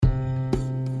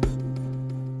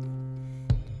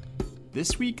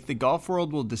This week, the golf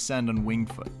world will descend on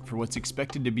Winged Foot for what's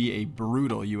expected to be a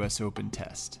brutal US Open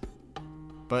test.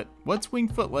 But what's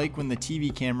Winged Foot like when the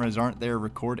TV cameras aren't there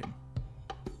recording?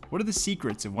 What are the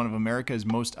secrets of one of America's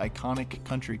most iconic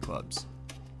country clubs?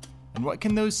 And what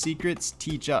can those secrets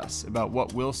teach us about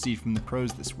what we'll see from the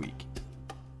pros this week?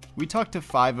 We talked to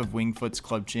 5 of Winged Foot's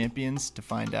club champions to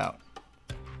find out.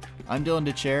 I'm Dylan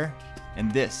DeChair,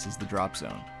 and this is The Drop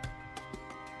Zone.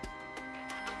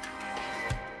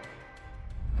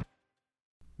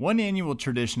 One annual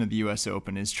tradition of the US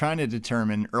Open is trying to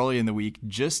determine early in the week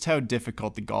just how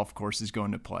difficult the golf course is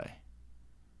going to play.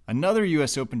 Another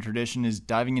US Open tradition is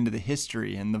diving into the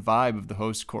history and the vibe of the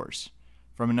host course,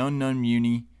 from an unknown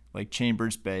muni like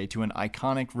Chambers Bay to an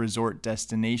iconic resort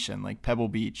destination like Pebble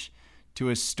Beach to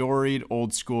a storied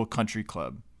old-school country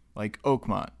club like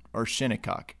Oakmont or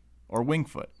Shinnecock or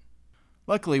Winged Foot.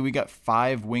 Luckily, we got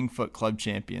 5 Winged Foot club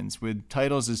champions with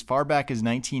titles as far back as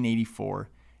 1984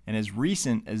 and as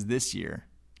recent as this year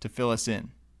to fill us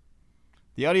in.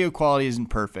 The audio quality isn't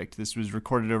perfect. This was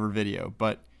recorded over video,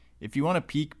 but if you want a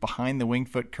peek behind the Winged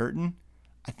Foot curtain,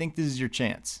 I think this is your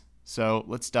chance. So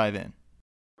let's dive in.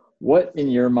 What, in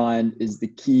your mind, is the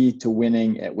key to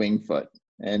winning at Winged Foot?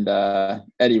 And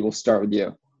Eddie, we'll start with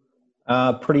you.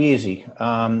 Pretty easy.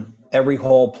 Every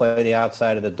hole, play the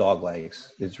outside of the dog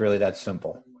legs. It's really that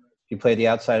simple. If you play the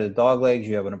outside of the dog legs,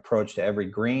 you have an approach to every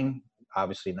green.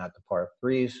 Obviously not the par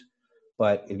threes,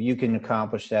 but if you can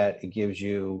accomplish that, it gives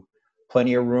you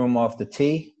plenty of room off the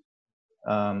tee.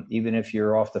 Even if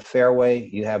you're off the fairway,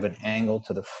 you have an angle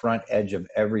to the front edge of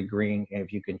every green. And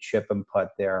if you can chip and putt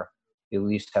there, you at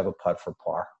least have a putt for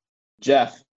par.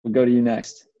 Jeff, we'll go to you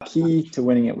next. Key to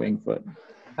winning at Winged Foot.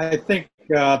 I think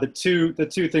the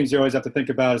two things you always have to think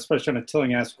about, especially on a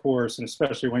Tillinghast course, and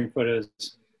especially Winged Foot,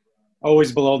 is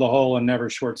always below the hole and never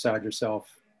short side yourself.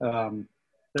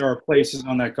 There are places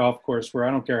on that golf course where I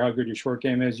don't care how good your short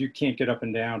game is, you can't get up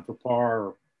and down for par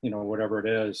or, whatever it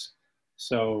is.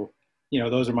 So,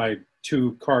 those are my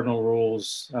 2 cardinal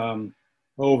rules.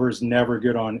 Over's never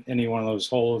good on any one of those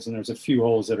holes, and there's a few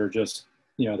holes that are just,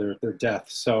 they're death.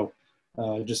 So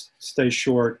just stay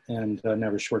short and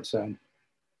never short side.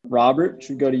 Robert,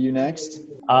 should we go to you next?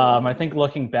 I think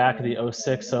looking back at the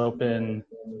 06 Open,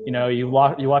 you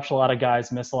watch a lot of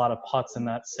guys miss a lot of putts in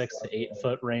that 6 to 8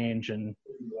 foot range, and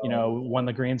when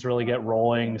the greens really get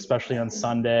rolling, especially on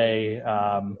Sunday,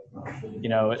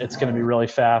 it's going to be really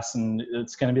fast, and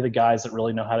it's going to be the guys that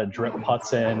really know how to drip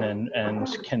putts in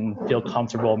and can feel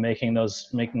comfortable making those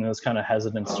kind of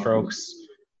hesitant strokes,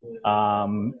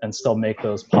 and still make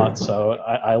those putts. So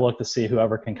I look to see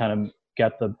whoever can kind of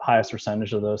get the highest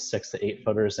percentage of those 6 to 8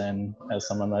 footers in as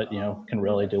someone that can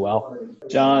really do well.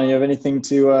 John, you have anything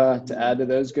to add to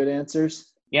those good answers?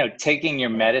 Taking your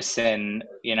medicine,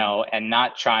 and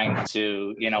not trying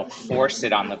to, force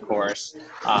it on the course.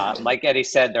 Like Eddie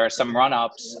said, there are some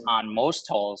run-ups on most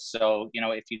holes. So,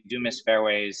 if you do miss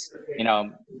fairways,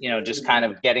 just kind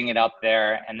of getting it up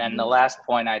there. And then the last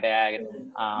point I'd add,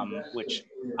 which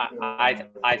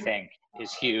I think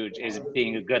is huge, is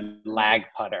being a good lag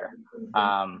putter,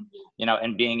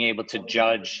 and being able to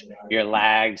judge your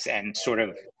lags and sort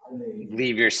of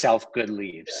leave yourself good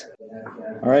leaves.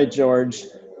 All right, George,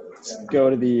 let's go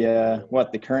to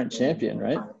the current champion,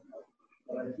 right?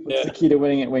 What's the key to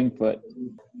winning at Winged Foot?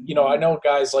 I know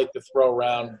guys like to throw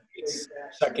around it's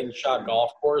second shot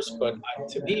golf course, but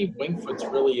to me, Winged Foot's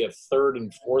really a third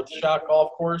and fourth shot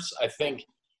golf course. I think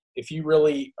if you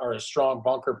really are a strong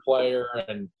bunker player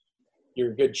and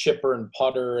you're a good chipper and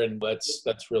putter, and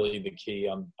that's really the key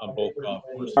on both golf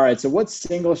courses. All right, so what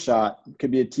single shot,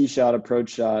 could be a tee shot, approach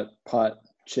shot, putt,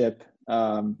 chip,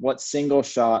 what single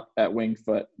shot at Winged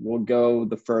Foot will go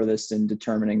the furthest in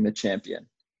determining the champion?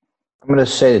 I'm going to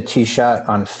say the tee shot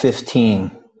on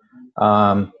 15.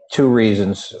 2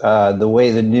 reasons. The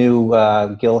way the new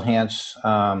Gil Hanse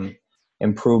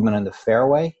improvement in the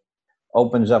fairway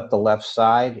opens up the left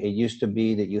side. It used to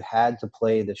be that you had to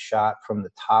play the shot from the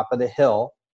top of the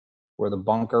hill where the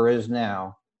bunker is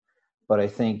now. But I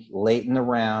think late in the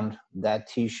round, that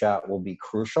tee shot will be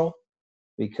crucial,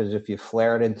 because if you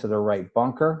flare it into the right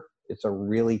bunker, it's a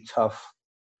really tough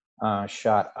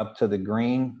shot up to the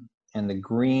green. And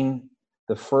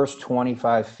the first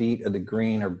 25 feet of the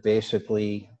green are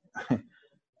basically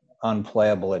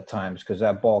unplayable at times, because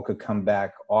that ball could come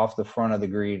back off the front of the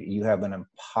green. You have an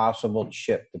impossible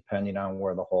chip depending on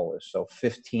where the hole is. So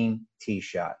 15 tee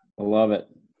shot. I love it.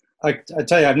 I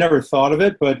tell you, I've never thought of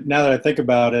it, but now that I think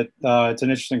about it, it's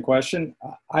an interesting question.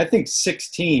 I think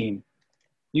 16,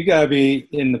 you got to be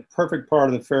in the perfect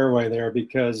part of the fairway there,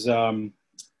 because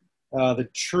the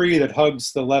tree that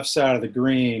hugs the left side of the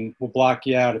green will block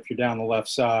you out if you're down the left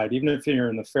side. Even if you're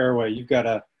in the fairway, you've got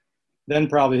to then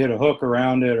probably hit a hook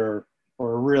around it or a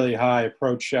really high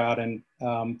approach shot. And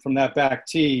from that back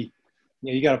tee,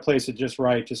 you got to place it just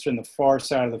right, just in the far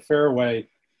side of the fairway.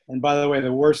 And by the way,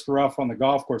 the worst rough on the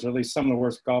golf course, or at least some of the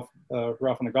worst rough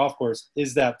on the golf course,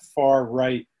 is that far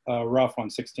right rough on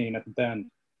 16 at the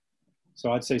bend.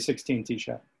 So I'd say 16 tee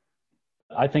shot.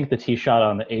 I think the tee shot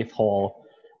on the 8th hole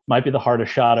might be the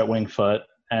hardest shot at Winged Foot.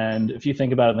 And if you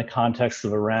think about it in the context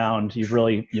of a round, you've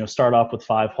really, start off with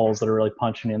 5 holes that are really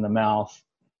punching you in the mouth.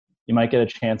 You might get a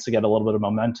chance to get a little bit of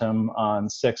momentum on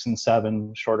 6 and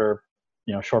 7, short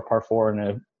par 4 and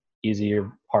an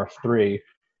easier par 3,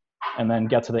 and then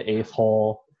get to the 8th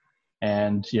hole.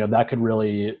 And, that could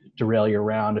really derail your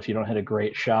round if you don't hit a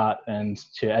great shot. And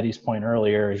to Eddie's point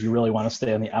earlier, you really want to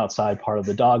stay on the outside part of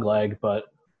the dog leg, but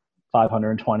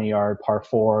 520-yard par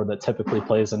 4 that typically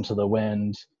plays into the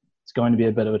wind, it's going to be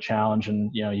a bit of a challenge.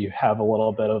 And, you have a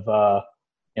little bit of,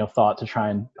 thought to try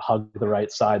and hug the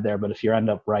right side there. But if you end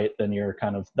up right, then you're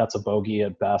that's a bogey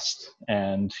at best.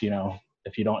 And,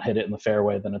 if you don't hit it in the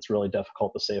fairway, then it's really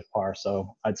difficult to save par.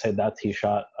 So I'd say that tee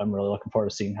shot, I'm really looking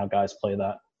forward to seeing how guys play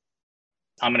that.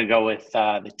 I'm going to go with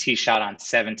the tee shot on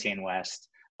 17 West.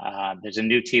 There's a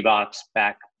new tee box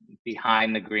back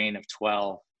behind the green of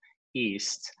 12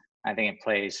 East. I think it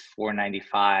plays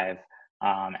 495.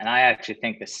 And I actually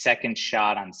think the second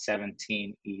shot on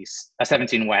 17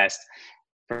 West,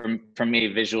 for me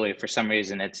visually, for some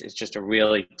reason, it's just a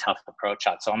really tough approach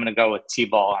shot. So I'm going to go with tee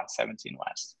ball on 17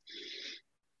 West.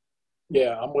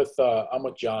 Yeah, I'm with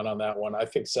John on that one. I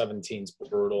think 17's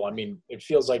brutal. I mean, it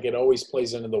feels like it always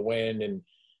plays into the wind, and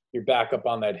you're back up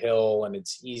on that hill, and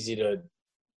it's easy to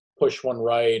push one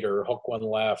right or hook one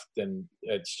left, and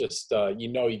it's just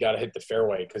you got to hit the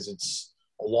fairway because it's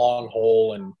a long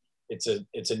hole and it's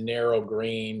a narrow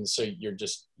green, so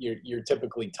you're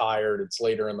typically tired. It's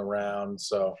later in the round,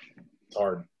 so it's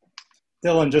hard.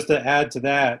 Dylan, just to add to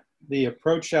that, the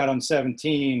approach shot on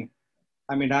 17.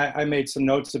 I mean, I made some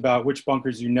notes about which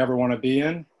bunkers you never want to be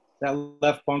in. That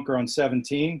left bunker on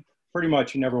 17, pretty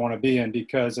much you never want to be in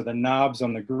because of the knobs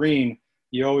on the green.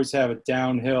 You always have a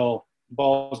downhill.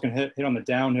 Ball's going to hit on the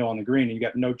downhill on the green, and you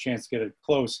got no chance to get it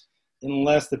close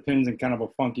unless the pin's in kind of a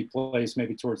funky place,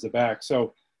 maybe towards the back.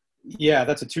 So, yeah,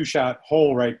 that's a 2-shot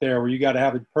hole right there where you got to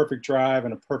have a perfect drive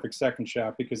and a perfect second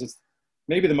shot because it's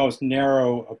maybe the most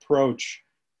narrow approach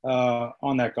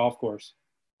on that golf course.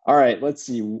 All right, let's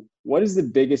see. What is the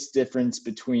biggest difference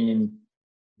between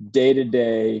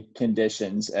day-to-day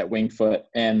conditions at Winged Foot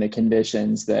and the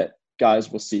conditions that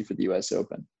guys will see for the U.S.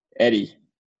 Open? Eddie,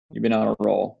 you've been on a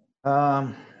roll.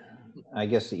 I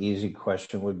guess the easy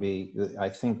question would be, I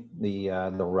think the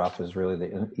rough is really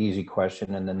the easy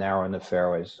question, and the narrow in the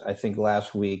fairways. I think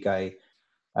last week I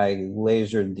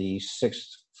lasered the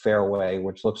 6th fairway,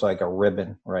 which looks like a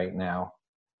ribbon right now,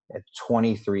 at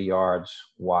 23 yards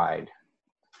wide.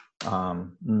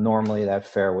 Normally that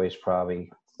fairway is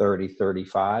probably 30,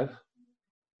 35.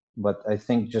 But I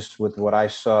think just with what I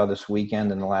saw this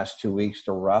weekend and the last 2 weeks,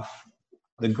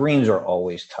 the greens are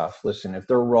always tough. Listen, if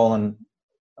they're rolling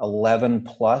 11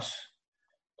 plus,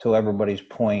 to everybody's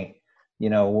point,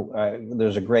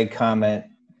 there's a great comment,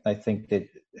 I think, that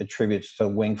attributes to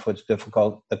Winged Foot's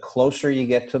difficult. The closer you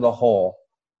get to the hole,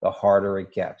 the harder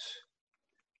it gets.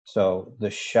 So the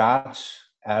shots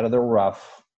out of the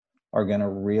rough are going to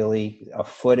really, a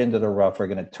foot into the rough are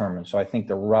going to determine. So I think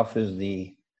the rough is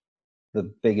the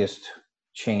biggest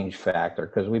change factor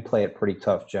because we play it pretty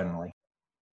tough generally.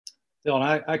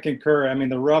 Dylan, I concur. I mean,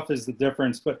 the rough is the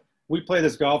difference, but we play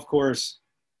this golf course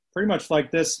pretty much like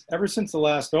this ever since the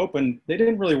last Open. They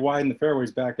didn't really widen the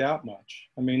fairways back out much.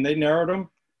 I mean, they narrowed them.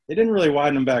 They didn't really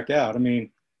widen them back out. I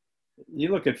mean, you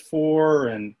look at 4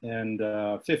 and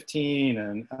 15,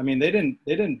 and I mean, they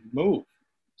didn't move.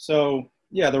 So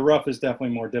yeah, the rough is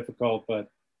definitely more difficult, but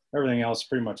everything else is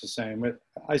pretty much the same.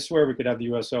 I swear we could have the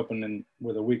U.S. Open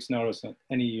with a week's notice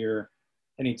any year,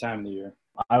 any time of the year.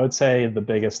 I would say the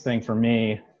biggest thing for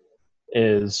me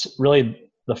is really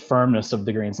the firmness of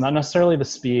the greens, not necessarily the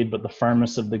speed, but the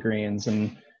firmness of the greens.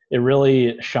 And it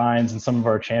really shines in some of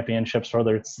our championships,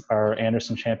 whether it's our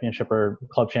Anderson Championship or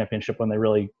Club Championship, when they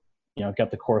really,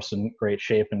 get the course in great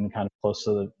shape and kind of close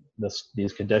to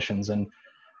these conditions. And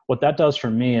what that does for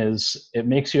me is it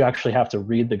makes you actually have to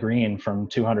read the green from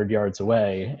 200 yards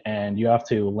away, and you have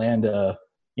to land a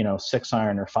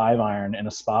 6-iron or 5-iron in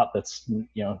a spot that's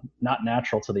not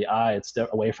natural to the eye. It's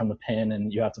away from the pin,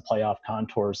 and you have to play off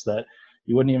contours that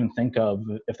you wouldn't even think of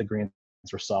if the greens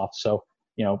were soft. So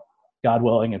God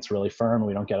willing, it's really firm.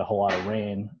 We don't get a whole lot of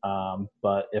rain,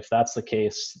 but if that's the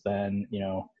case, then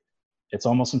it's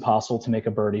almost impossible to make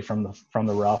a birdie from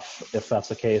the rough if that's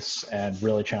the case, and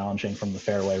really challenging from the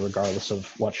fairway regardless of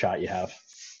what shot you have.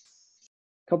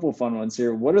 Couple of fun ones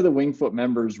here. What are the Winged Foot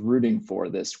members rooting for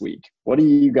this week? What are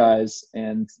you guys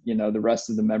and the rest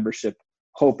of the membership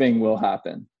hoping will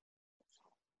happen?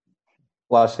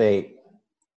 +8.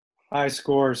 High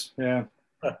scores, yeah.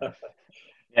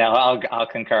 Yeah, I'll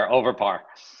concur. Over par.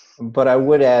 But I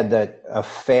would add that a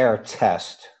fair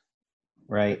test,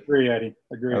 right? Agree, Eddie.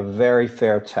 Agree. A very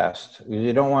fair test.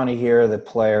 You don't want to hear the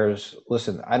players.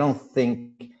 Listen,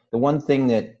 the one thing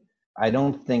that I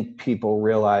don't think people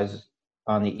realize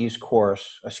on the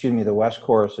the West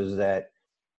course, is that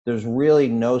there's really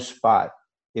no spot.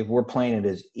 If we're playing it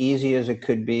as easy as it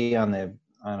could be on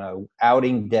a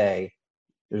outing day,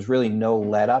 there's really no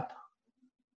let up.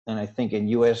 And I think in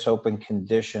US Open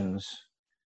conditions,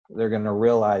 they're going to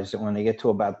realize that when they get to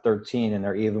about 13 and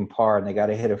they're even par and they got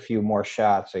to hit a few more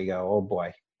shots, they go, oh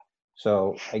boy.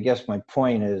 So I guess my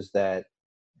point is that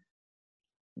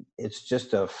it's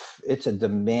a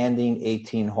demanding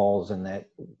 18 holes, and that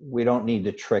we don't need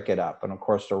to trick it up. And of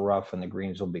course the rough and the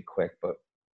greens will be quick, but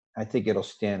I think it'll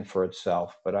stand for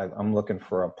itself. But I'm looking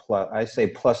for I say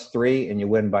 +3, and you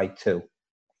win by 2.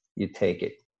 You take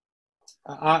it.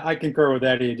 I concur with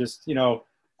Eddie. Just,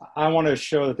 I want to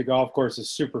show that the golf course is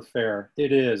super fair.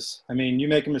 It is. I mean, you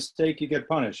make a mistake, you get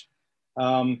punished.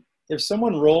 If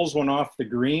someone rolls one off the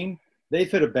green,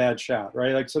 they've hit a bad shot,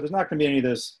 right? Like, so there's not going to be any of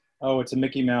this, oh, it's a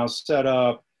Mickey Mouse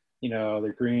setup,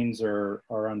 the greens are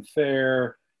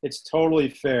unfair. It's totally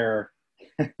fair.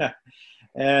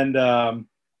 And,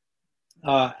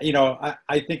 I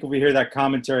think if we hear that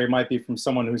commentary, it might be from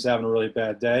someone who's having a really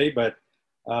bad day, but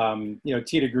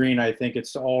tee to green, I think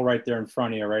it's all right there in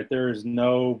front of you, right? There is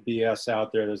no BS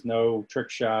out there. There's no trick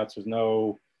shots. There's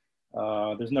no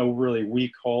really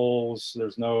weak holes.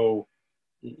 There's no,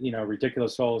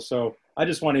 ridiculous holes. So I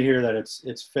just want to hear that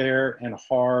it's fair and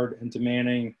hard and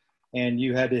demanding, and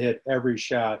you had to hit every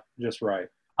shot just right.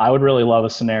 I would really love a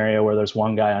scenario where there's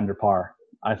one guy under par.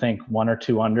 I think 1 or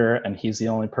 2 under, and he's the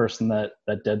only person that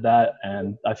did that.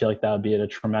 And I feel like that would be a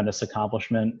tremendous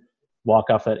accomplishment.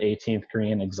 Walk off that 18th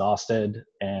green exhausted,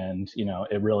 and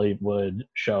it really would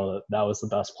show that was the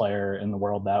best player in the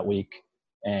world that week,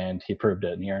 and he proved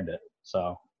it and he earned it.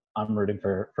 So I'm rooting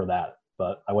for that,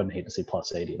 but I wouldn't hate to see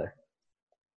 +8 either.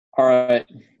 All right,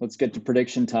 let's get to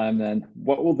prediction time then.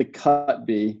 What will the cut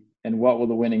be, and what will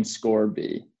the winning score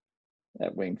be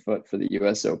at Winged Foot for the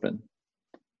US Open?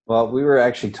 Well, we were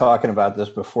actually talking about this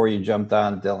before you jumped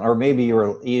on, Dylan, or maybe you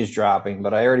were eavesdropping,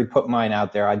 but I already put mine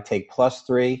out there. I'd take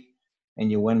 +3, and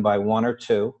you win by 1 or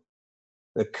 2.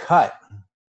 The cut,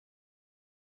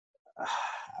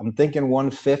 I'm thinking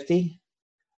 150,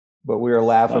 but we were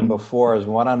laughing before. I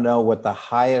want to know what the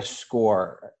highest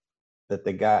score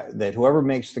that whoever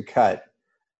makes the cut,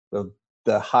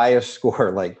 the highest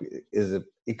score, like,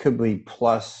 it could be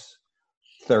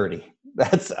 +30.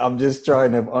 I'm just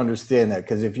trying to understand that,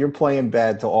 because if you're playing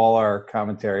bad, to all our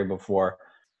commentary before,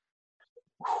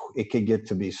 it could get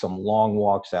to be some long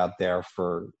walks out there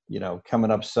for,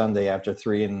 coming up Sunday after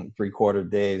 3 3/4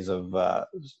 days of,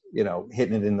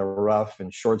 hitting it in the rough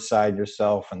and short side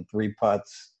yourself and 3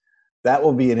 putts. That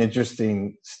will be an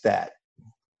interesting stat.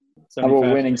 How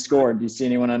about winning score? Do you see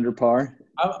anyone under par?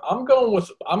 I'm going with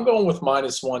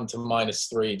 -1 to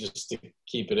 -3 just to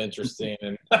keep it interesting.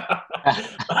 And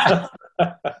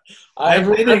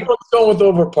everyone's going with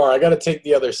over par. I got to take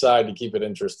the other side to keep it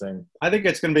interesting. I think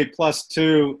it's going to be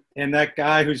 +2, and that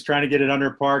guy who's trying to get it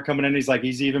under par coming in,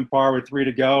 he's even par with 3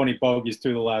 to go, and he bogeys 2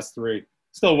 of the last 3.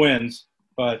 Still wins,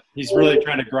 but he's really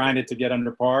trying to grind it to get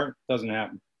under par. Doesn't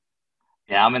happen.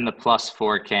 Yeah, I'm in the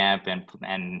 +4 camp,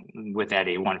 and with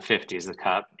Eddie, 150 is the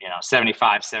cut.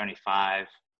 75,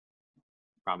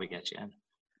 probably get you in.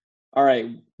 All right,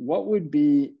 what would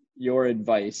be your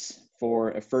advice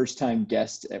for a first-time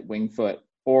guest at Winged Foot,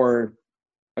 or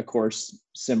a course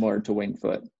similar to Winged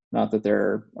Foot? Not that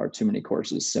there are too many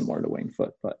courses similar to Winged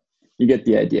Foot, but you get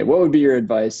the idea. What would be your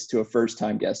advice to a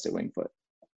first-time guest at Winged Foot?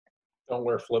 Don't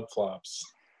wear flip-flops.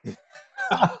 Take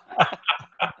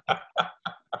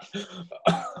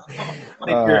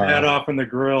your head off in the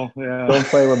grill. Yeah. Don't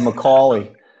play with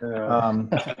Macaulay. Yeah. No,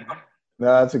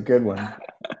 that's a good one.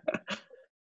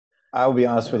 I'll be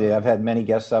honest with you. I've had many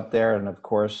guests up there, and of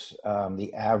course,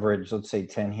 the average, let's say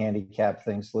 10 handicap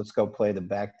things, let's go play the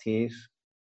back tees.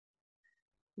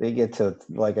 They get to,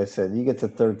 like I said, you get to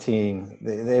 13,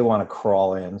 they want to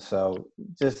crawl in. So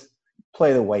just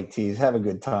play the white tees, have a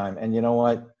good time. And you know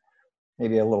what?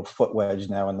 Maybe a little foot wedge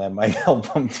now and then might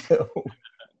help them too.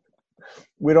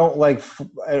 We don't like,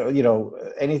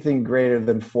 anything greater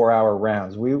than 4-hour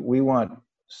rounds. We want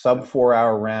sub 4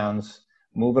 hour rounds,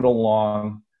 move it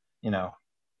along, So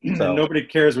and nobody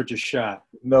cares what you shot.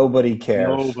 Nobody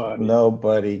cares.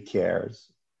 Nobody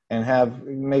cares. And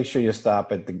make sure you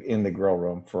stop in the grill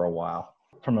room for a while.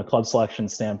 From a club selection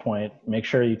standpoint, make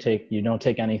sure you don't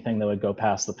take anything that would go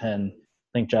past the pin.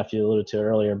 I think Jeff, you alluded to it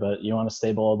earlier, but you want to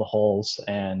stay below the holes.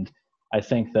 And I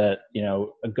think that,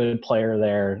 a good player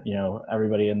there,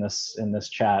 everybody in this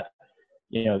chat,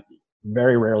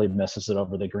 very rarely misses it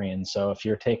over the green. So if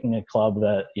you're taking a club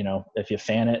that, if you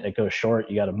fan it, it goes short,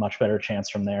 you got a much better chance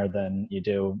from there than you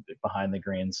do behind the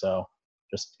green. So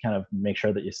just kind of make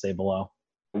sure that you stay below.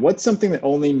 What's something that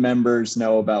only members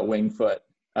know about Winged Foot?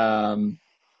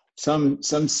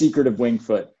 Some secret of Winged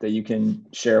Foot that you can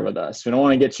share with us. We don't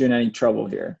want to get you in any trouble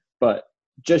here, but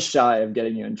just shy of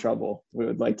getting you in trouble, we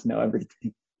would like to know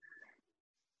everything.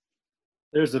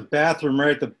 There's a bathroom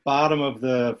right at the bottom of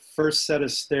the first set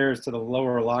of stairs to the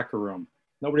lower locker room.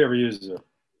 Nobody ever uses it.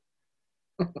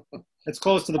 It's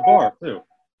close to the bar, too.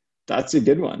 That's a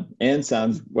good one and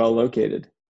sounds well located.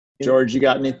 George, you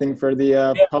got anything for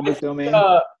the public domain?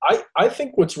 I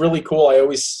think what's really cool, I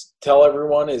always tell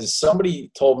everyone, is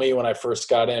somebody told me when I first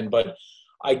got in, but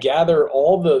I gather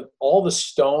all the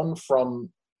stone for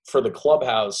the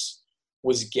clubhouse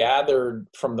was gathered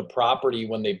from the property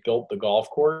when they built the golf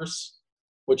course,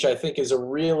 which I think is a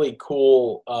really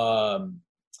cool, old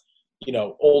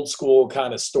school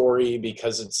kind of story,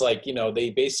 because it's like, they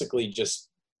basically just,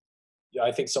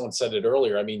 I think someone said it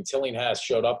earlier. I mean, Tillinghast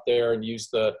showed up there and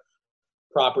used the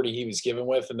property he was given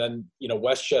with. And then,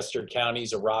 Westchester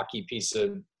County's a rocky piece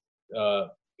of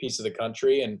the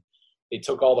country. And they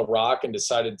took all the rock and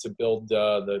decided to build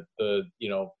the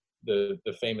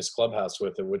famous clubhouse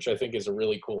with it, which I think is a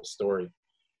really cool story.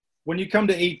 When you come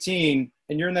to 18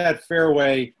 and you're in that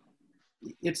fairway,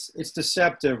 it's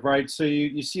deceptive, right? So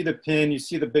you see the pin, you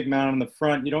see the big mound in the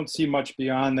front, you don't see much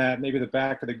beyond that, maybe the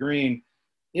back of the green.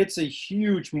 It's a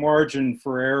huge margin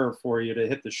for error for you to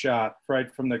hit the shot, right?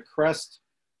 From the crest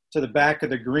to the back of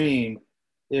the green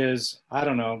is, I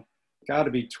don't know, got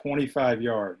to be 25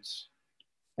 yards.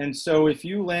 And so if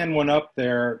you land one up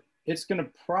there, it's going to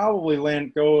probably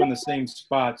go in the same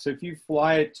spot. So if you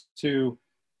fly it to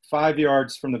 5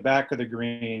 yards from the back of the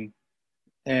green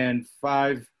and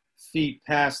 5 feet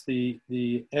past the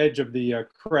edge of the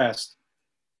crest,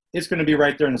 it's going to be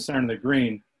right there in the center of the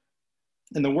green.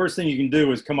 And the worst thing you can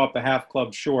do is come up a half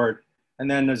club short. And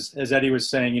then as Eddie was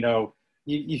saying,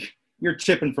 you're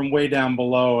chipping from way down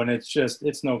below, and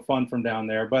it's no fun from down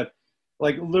there. But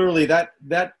like literally that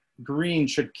green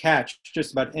should catch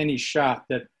just about any shot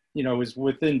that, is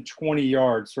within 20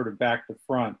 yards, sort of back to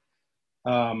front.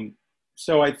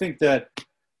 So I think that,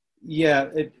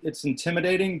 it's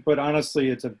intimidating, but honestly,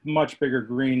 it's a much bigger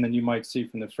green than you might see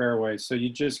from the fairway. So you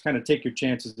just kind of take your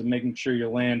chances of making sure you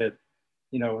land it,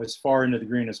 as far into the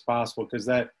green as possible, because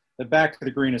the back of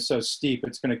the green is so steep,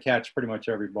 it's going to catch pretty much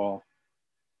every ball.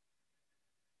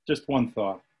 Just one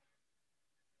thought.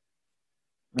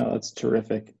 No, that's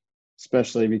terrific,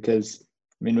 especially because,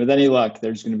 with any luck,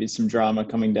 there's going to be some drama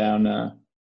coming down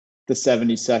the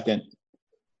 72nd.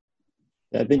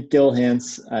 I think Gil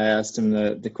Hanse, I asked him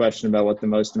the question about what the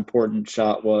most important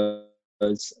shot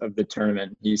was of the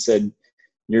tournament. He said,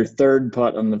 your third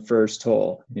putt on the first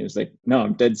hole. He was like, no,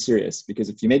 I'm dead serious, because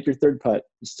if you make your third putt,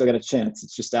 you still got a chance.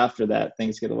 It's just after that,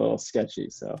 things get a little sketchy.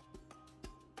 So.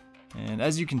 And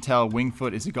as you can tell, Winged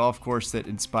Foot is a golf course that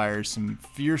inspires some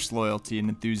fierce loyalty and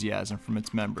enthusiasm from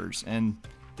its members, and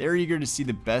they're eager to see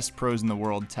the best pros in the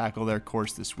world tackle their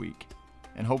course this week,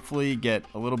 and hopefully get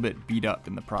a little bit beat up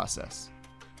in the process.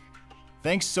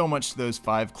 Thanks so much to those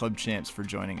 5 club champs for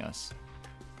joining us.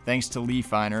 Thanks to Lee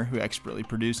Feiner, who expertly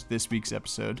produced this week's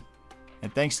episode,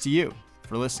 and thanks to you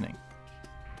for listening.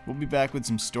 We'll be back with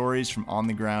some stories from on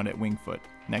the ground at Winged Foot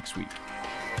next week.